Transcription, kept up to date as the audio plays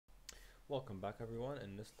Welcome back everyone.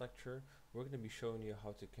 In this lecture, we're going to be showing you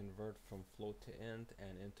how to convert from float to int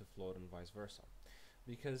and into float and vice versa.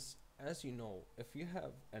 Because as you know, if you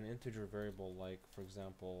have an integer variable like, for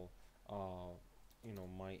example,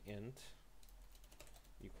 my int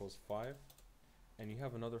equals 5, and you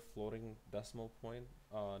have another floating decimal point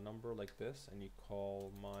number like this, and you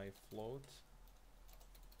call my float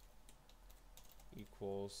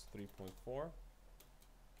equals 3.4.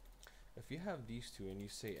 If you have these two and you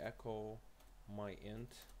say echo my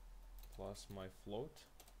int plus my float,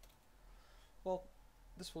 well,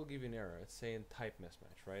 this will give you an error. It's saying type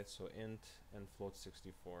mismatch, right? So int and float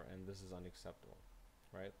 64, and this is unacceptable,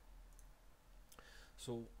 right?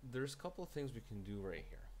 So there's a couple of things we can do right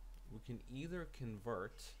here. We can either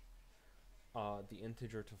convert the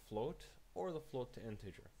integer to float or the float to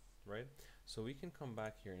integer, right? So we can come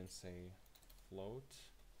back here and say float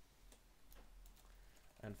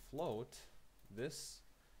and float. This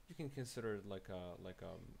you can consider it like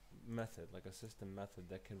a method, like a system method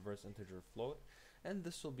that converts integer to float, and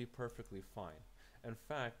this will be perfectly fine. In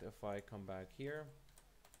fact, if I come back here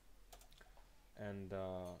and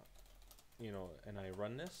and I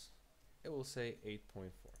run this, it will say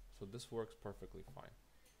 8.4. So this works perfectly fine.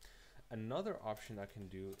 Another option I can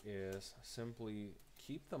do is simply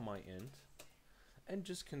keep the my int and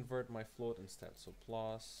just convert my float instead. So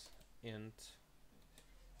plus int,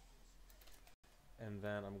 and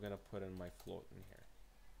then I'm gonna put in my float in here,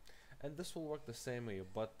 and this will work the same way.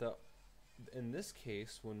 But in this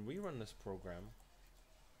case, when we run this program,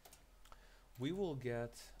 we will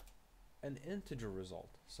get an integer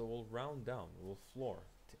result. So we'll round down, we'll floor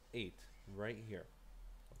to 8 right here.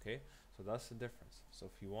 Okay, so that's the difference. So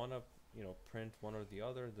if you want to print one or the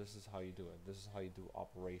other, this is how you do it. This is how you do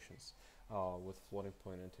operations with floating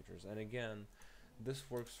point integers. And again, this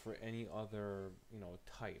works for any other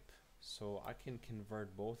type. So I can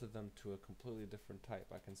convert both of them to a completely different type.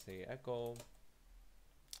 I can say echo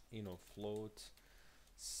float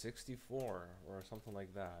 64 or something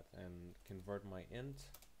like that, and convert my int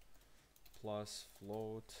plus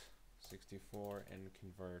float 64 and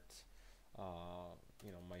convert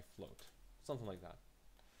my float, something like that.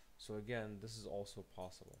 So again, this is also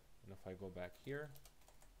possible. And if I go back here,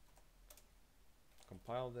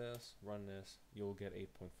 compile this, run this, you'll get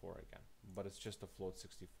 8.4 again, but it's just a float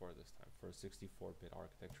 64 this time for 64-bit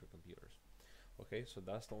architecture computers. Okay, so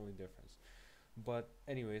that's the only difference. But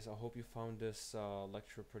anyways, I hope you found this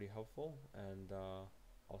lecture pretty helpful, and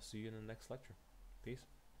I'll see you in the next lecture. Peace.